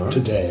roles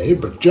today.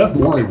 But Jeff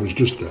Morey was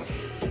just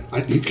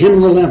he came a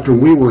little after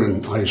we were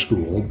in high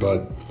school,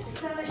 but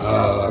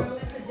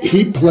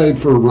he played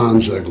for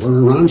Ron Ziegler.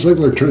 And Ron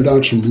Ziegler turned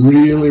out some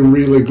really,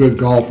 really good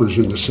golfers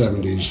in the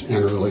 70s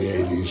and early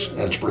 80s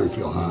at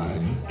Springfield High.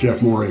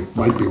 Jeff Morey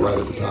might be right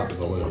at the top of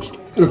the list.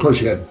 And of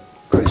course, you had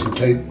Grayson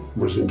Tate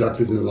was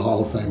inducted into the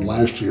Hall of Fame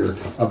last year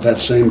of that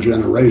same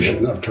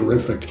generation of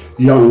terrific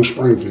young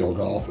Springfield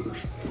golfers.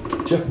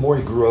 Jeff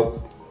Morey grew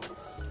up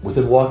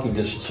within walking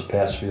distance of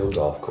Passfield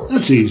Golf Course.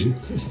 That's easy.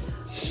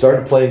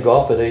 Started playing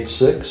golf at age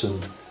 6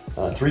 and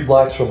 3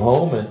 blocks from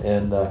home,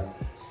 and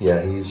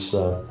he's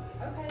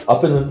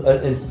up in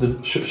the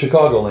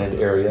Chicagoland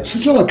area.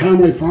 Cicilla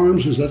Conway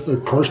Farms, is that the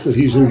course that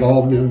he's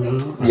involved in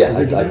now?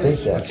 I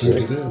think that's it. I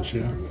think it is,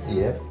 yeah.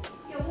 Yeah.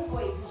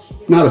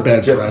 Not a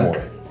bad Jeff track.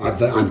 Morey.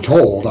 I'm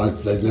told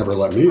they've never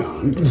let me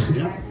on.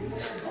 Yeah.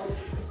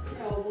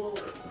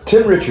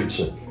 Tim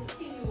Richardson.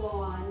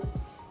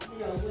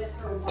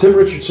 Tim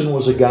Richardson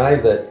was a guy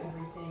that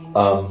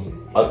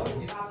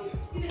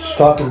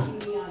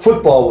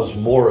football was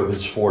more of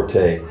his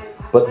forte,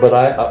 but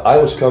I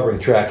was covering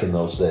track in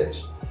those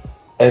days,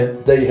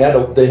 and they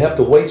have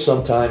to wait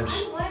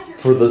sometimes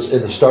for this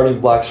in the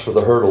starting blocks for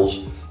the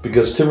hurdles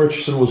because Tim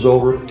Richardson was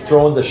over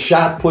throwing the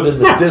shot put in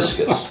the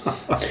discus.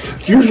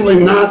 It's usually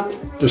not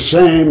the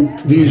same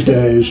these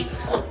days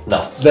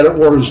that it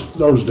was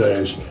those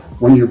days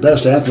when your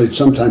best athletes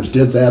sometimes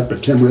did that,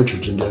 but Tim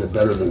Richardson did it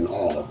better than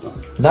all of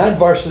them. 9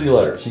 varsity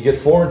letters. You get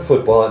 4 in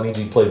football. That means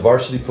he played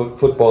varsity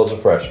football as a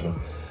freshman.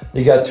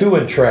 He got 2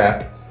 in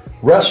track,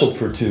 wrestled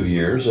for 2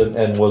 years,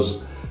 and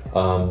was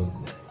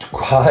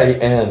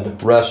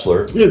high-end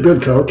wrestler. He had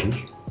good coaches.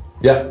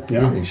 Yeah,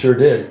 he sure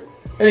did.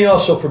 And he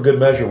also, for good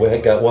measure,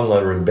 got 1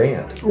 letter in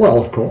band.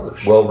 Well, of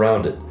course.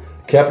 Well-rounded.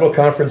 Capital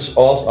Conference,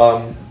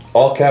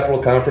 all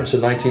Capital Conference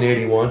in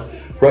 1981.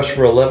 Rushed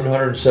for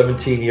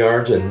 1,117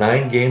 yards and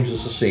 9 games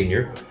as a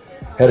senior.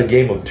 Had a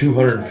game of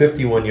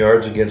 251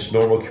 yards against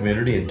Normal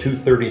Community and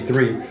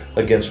 233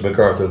 against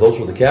MacArthur. Those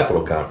were the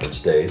Capital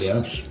Conference days.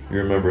 Yes. You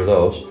remember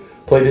those.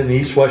 Played in the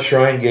East-West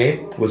Shrine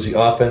game. Was the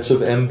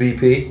offensive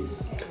MVP.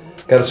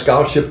 Got a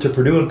scholarship to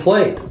Purdue and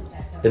played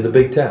in the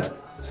Big Ten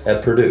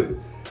at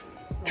Purdue.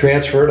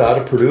 Transferred out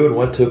of Purdue and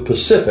went to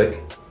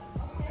Pacific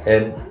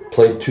and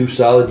played 2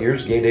 solid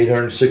years, gained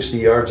 860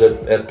 yards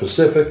at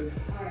Pacific,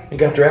 and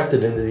got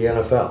drafted into the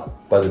NFL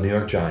by the New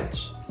York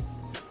Giants.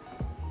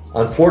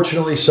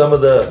 Unfortunately, some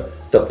of the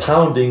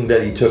pounding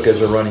that he took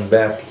as a running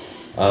back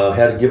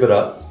had to give it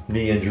up,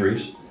 knee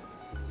injuries.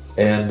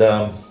 And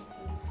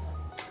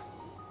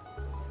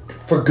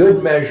for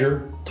good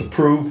measure, to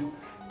prove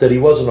that he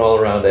was an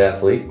all-around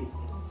athlete,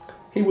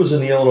 he was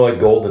in the Illinois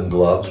Golden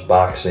Gloves,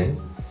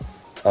 boxing.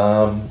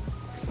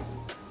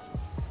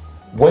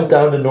 Went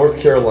down to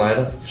North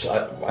Carolina.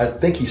 I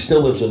think he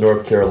still lives in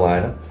North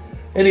Carolina.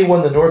 And he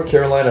won the North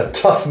Carolina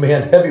Tough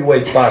Man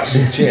Heavyweight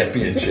Boxing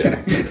Championship.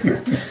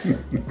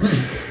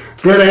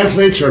 Good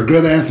athletes are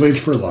good athletes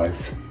for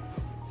life.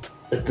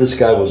 This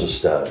guy was a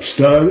stud.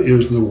 Stud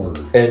is the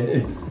word.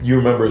 And you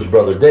remember his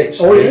brother Dace.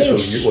 Oh,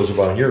 Dace yes. was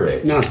about your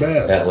age. Not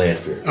bad. At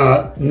Lanphier.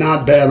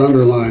 Not bad,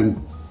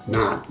 underline,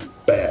 not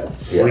bad.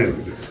 Yeah.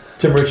 Really good.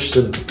 Tim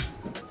Richardson,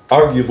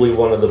 arguably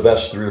one of the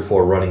best 3 or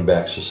 4 running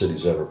backs the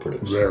city's ever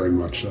produced. Very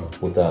much so.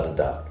 Without a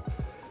doubt.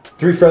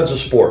 3 friends of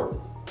sport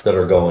that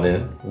are going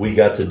in. We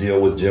got to deal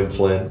with Jim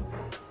Flynn,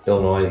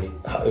 Illinois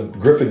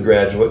Griffin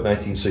graduate,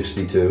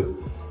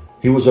 1962.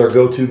 He was our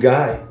go-to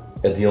guy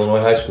at the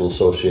Illinois High School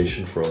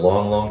Association for a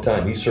long, long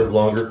time. He served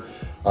longer.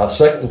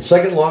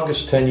 Second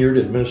longest tenured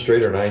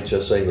administrator in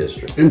IHSA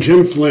history. And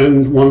Jim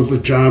Flynn, one of the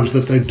jobs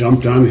that they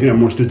dumped on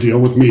him was to deal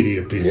with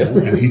media people. Yep.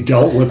 And he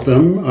dealt with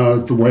them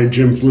the way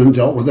Jim Flynn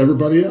dealt with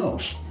everybody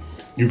else.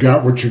 You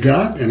got what you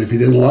got, and if you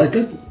didn't like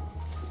it,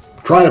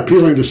 try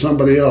appealing to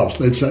somebody else.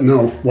 They'd say,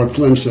 no, what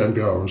Flynn said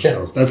goes. Yeah.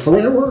 So that's the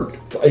way it worked.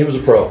 He was a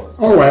pro.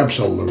 Oh,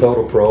 absolutely.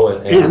 Total pro.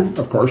 And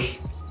of course,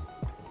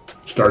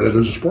 started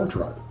as a sports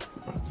writer.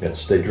 At the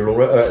State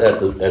Journal, at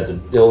the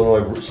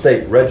Illinois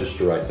State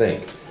Register, I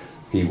think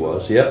he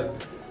was.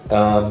 Yep.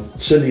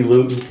 Cindy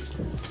Luton,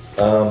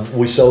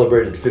 we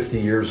celebrated 50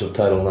 years of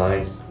Title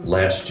IX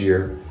last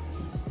year,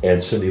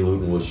 and Cindy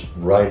Luton was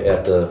right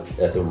at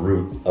the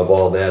root of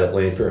all that at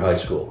Lanphier High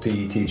School.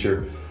 PE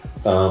teacher.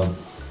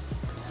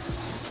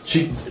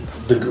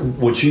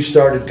 When she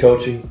started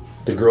coaching,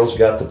 the girls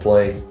got to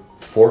play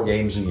 4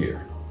 games a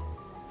year,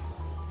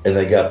 and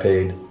they got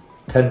paid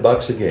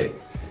 $10 a game.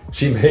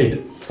 She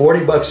made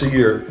 $40 a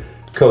year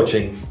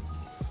coaching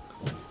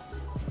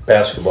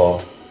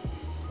basketball.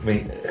 I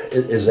mean,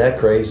 is that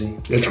crazy?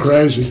 It's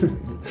crazy.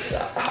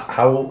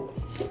 How?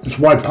 It's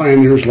why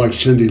pioneers like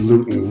Cindy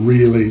Luton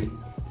really,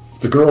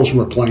 the girls who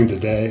are playing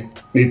today,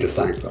 need to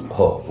thank them.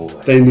 Oh, boy.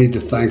 They need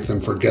to thank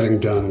them for getting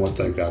done what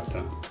they got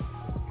done.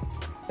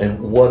 And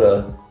what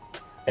a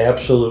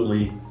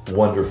absolutely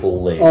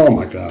wonderful lady. Oh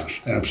my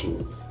gosh,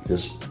 absolutely.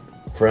 Just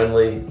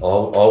friendly,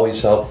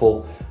 always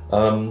helpful.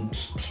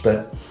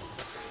 Spent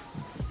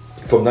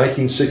from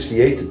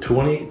 1968 to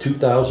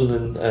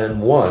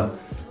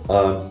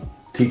 2001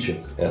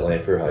 teaching at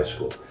Lanphier High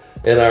School.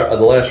 And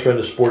the last friend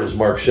of sport is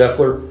Mark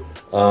Scheffler.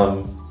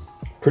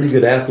 Pretty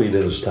good athlete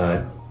in his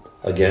time.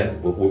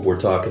 Again, we're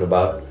talking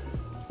about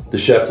the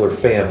Scheffler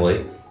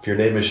family. If your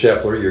name is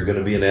Scheffler, you're going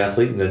to be an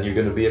athlete, and then you're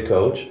going to be a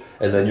coach,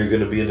 and then you're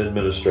going to be an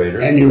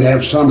administrator. And you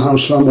have somehow,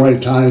 some way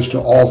ties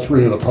to all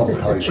 3 of the public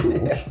high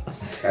schools.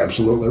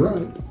 Absolutely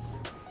right.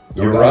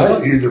 You're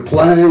right. You're either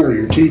playing, or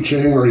you're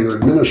teaching, or you're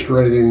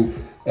administrating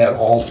at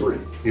all 3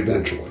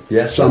 eventually.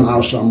 Yes.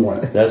 Somehow, some way.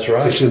 That's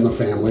right. It's in the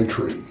family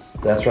tree.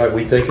 That's right.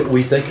 We think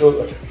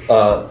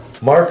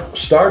Mark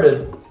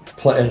started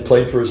and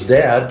played for his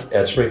dad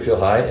at Springfield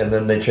High, and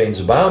then they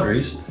changed the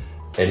boundaries,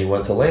 and he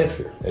went to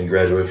Lanphier and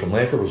graduated from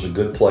Lanphier. Was a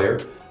good player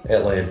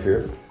at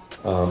Lanphier.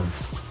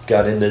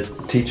 Got into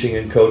teaching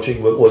and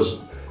coaching. Was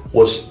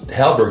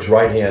Halberg's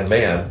right-hand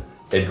man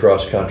in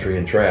cross country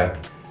and track.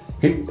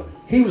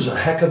 He was a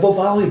heck of a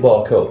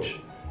volleyball coach.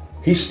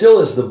 He still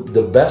has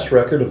the best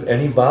record of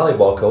any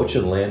volleyball coach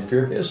in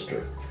Lanphier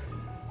history.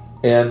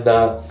 And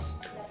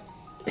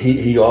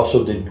he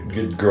also did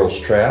good girls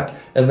track.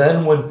 And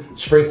then when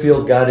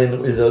Springfield got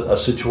in a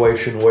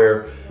situation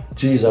where,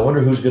 geez, I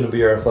wonder who's going to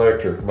be our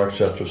athletic director, Mark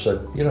Scheffler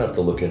said, you don't have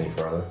to look any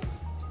farther.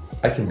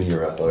 I can be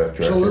your athletic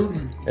director.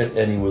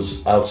 Absolutely. And he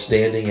was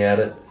outstanding at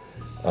it.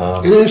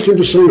 And ask him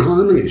to sing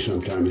harmony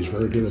sometime. He's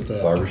very good at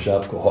that.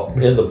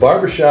 In the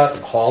Barbershop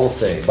Hall of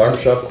Fame,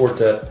 Barbershop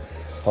Quartet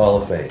Hall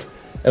of Fame.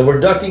 And we're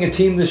inducting a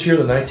team this year,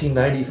 the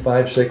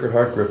 1995 Sacred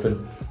Heart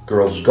Griffin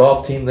girls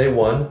golf team. They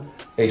won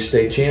a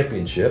state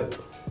championship.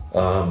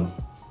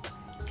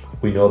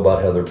 We know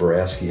about Heather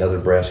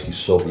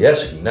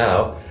Brasky-Sobieski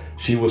now.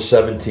 She was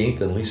 17th,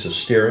 and Lisa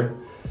Steeran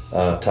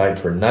tied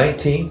for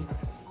 19th.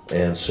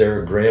 And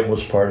Sarah Graham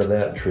was part of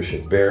that,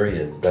 Tricia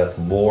Berry and Beth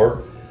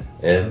Moore,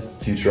 and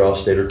future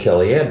All-Stater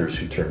Kelly Anders,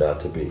 who turned out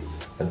to be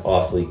an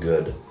awfully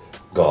good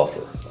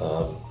golfer.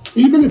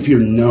 Even if you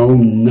know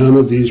none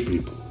of these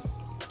people,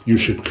 you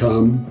should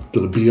come to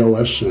the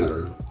BOS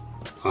Center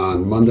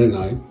on Monday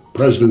night,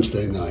 President's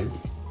Day night,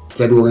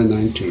 February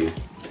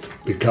 19th,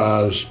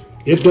 because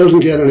it doesn't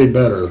get any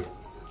better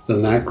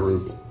than that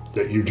group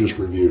that you just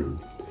reviewed.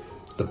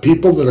 The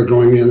people that are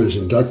going in as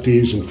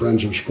inductees and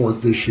Friends of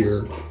Sport this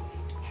year,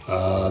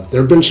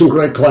 there have been some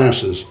great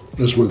classes.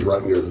 This one's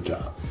right near the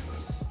top.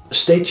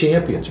 State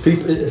champions,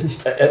 people,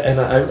 and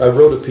I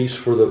wrote a piece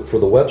for the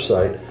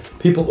website.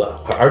 People,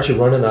 aren't you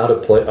running out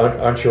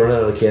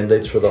of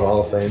candidates for the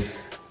Hall of Fame?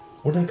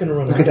 We're not going to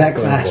run out. Look at that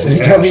class.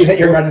 You tell me that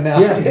you're running out.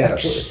 Yeah,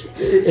 yes.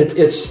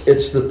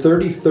 It's the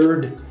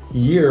 33rd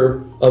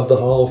year of the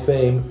Hall of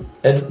Fame,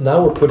 and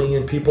now we're putting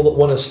in people that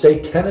won a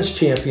state tennis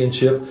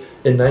championship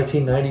in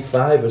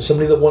 1995 and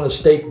somebody that won a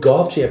state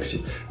golf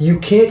championship. You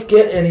can't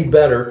get any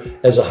better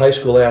as a high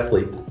school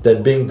athlete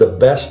than being the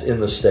best in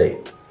the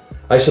state.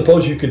 I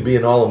suppose you could be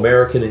an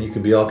All-American and you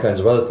could be all kinds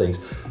of other things,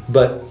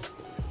 but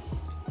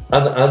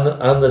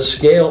on the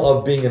scale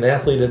of being an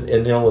athlete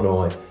in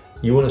Illinois,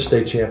 you win a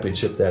state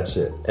championship, that's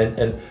it.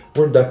 And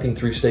we're inducting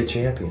 3 state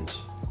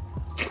champions.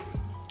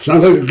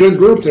 Sounds like a good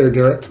group there,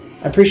 Derek.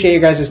 I appreciate you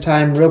guys'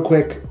 time. Real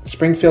quick,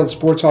 Springfield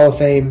Sports Hall of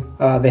Fame.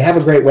 They have a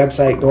great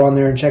website. Go on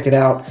there and check it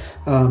out.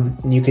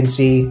 And you can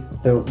see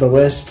the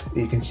list.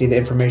 You can see the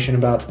information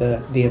about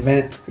the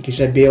event. Like you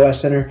said, BOS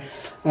Center.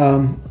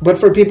 But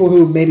for people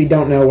who maybe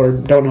don't know or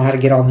don't know how to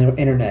get on the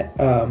internet,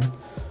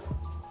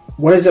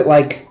 what is it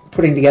like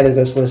putting together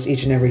this list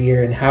each and every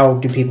year, and how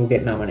do people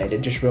get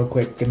nominated? Just real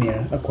quick, give me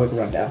a quick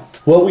rundown.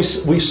 Well, we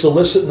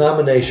solicit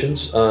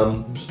nominations.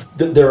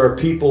 There are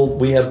people.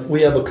 We have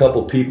a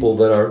couple people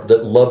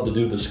that love to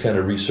do this kind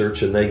of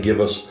research, and they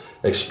give us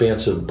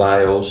expansive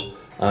bios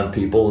on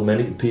people. And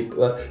many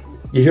people,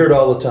 you hear it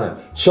all the time.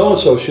 So and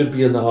so should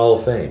be in the Hall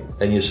of Fame,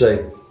 and you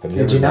say, "Have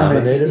you ever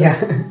nominated them?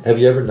 Yeah. Have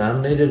you ever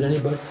nominated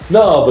anybody?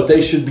 No, but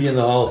they should be in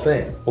the Hall of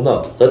Fame." Well,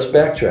 no. Let's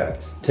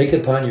backtrack. Take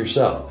it upon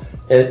yourself.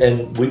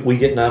 And we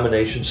get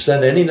nominations.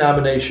 Send any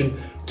nomination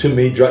to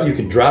me. You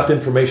can drop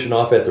information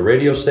off at the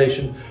radio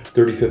station,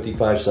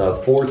 3055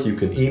 South 4th. You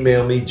can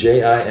email me,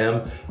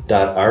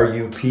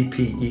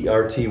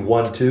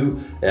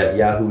 jim.ruppert12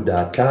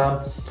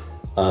 @yahoo.com.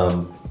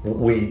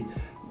 we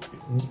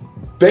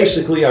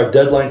basically, our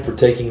deadline for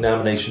taking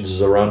nominations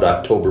is around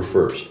October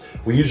 1st.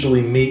 We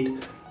usually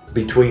meet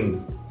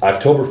between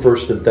October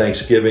 1st and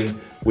Thanksgiving.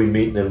 We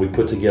meet and we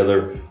put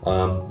together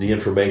the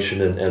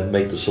information and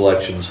make the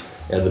selections.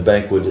 And the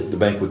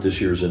banquet this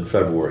year is in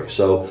February.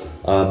 So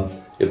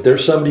if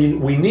there's somebody,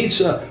 we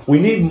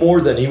need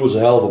more than he was a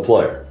hell of a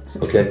player.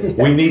 Okay,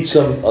 we need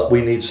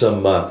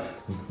some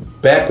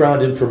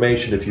background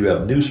information. If you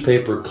have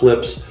newspaper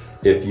clips,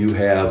 if you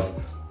have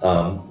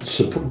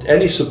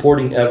any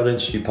supporting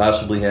evidence you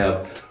possibly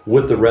have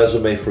with the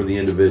resume for the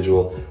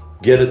individual,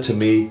 get it to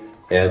me,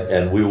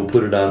 and we will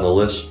put it on the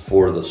list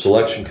for the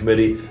selection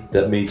committee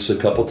that meets a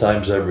couple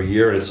times every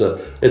year. And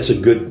it's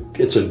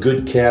a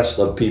good cast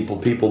of people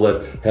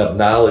that have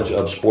knowledge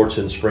of sports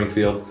in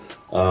Springfield.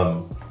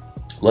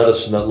 Let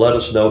us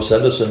know.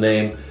 Send us a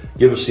name.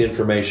 Give us the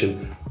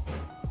information.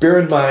 Bear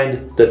in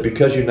mind that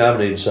because you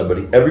nominated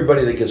somebody,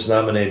 everybody that gets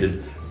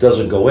nominated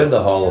doesn't go in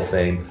the Hall of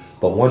Fame.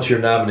 But once you're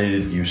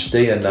nominated, you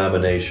stay in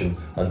nomination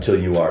until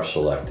you are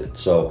selected.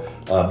 So,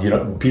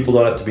 people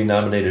don't have to be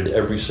nominated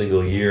every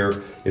single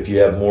year. If you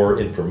have more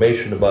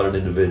information about an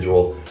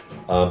individual,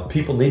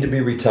 people need to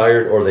be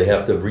retired or they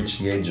have to have reached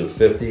the age of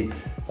 50.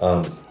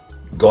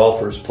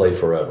 Golfers play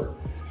forever.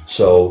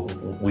 So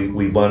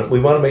we want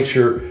to make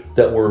sure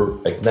that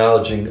we're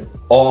acknowledging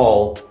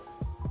all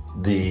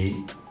the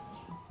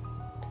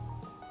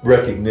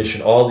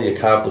recognition, all the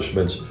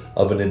accomplishments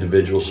of an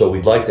individual. So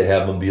we'd like to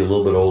have them be a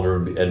little bit older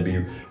and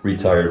be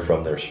retired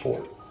from their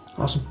sport.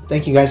 Awesome.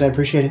 Thank you, guys. I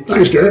appreciate it.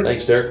 Thanks, Derek.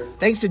 Thanks, Derek.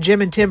 Thanks to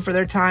Jim and Tim for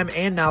their time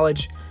and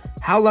knowledge.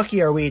 How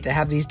lucky are we to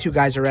have these two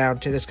guys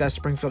around to discuss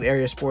Springfield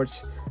area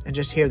sports and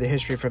just hear the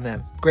history from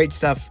them. Great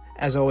stuff,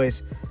 as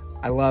always.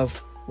 I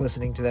love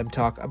listening to them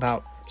talk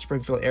about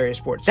Springfield area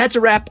sports. That's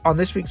a wrap on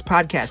this week's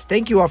podcast.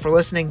 Thank you all for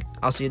listening.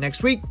 I'll see you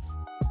next week.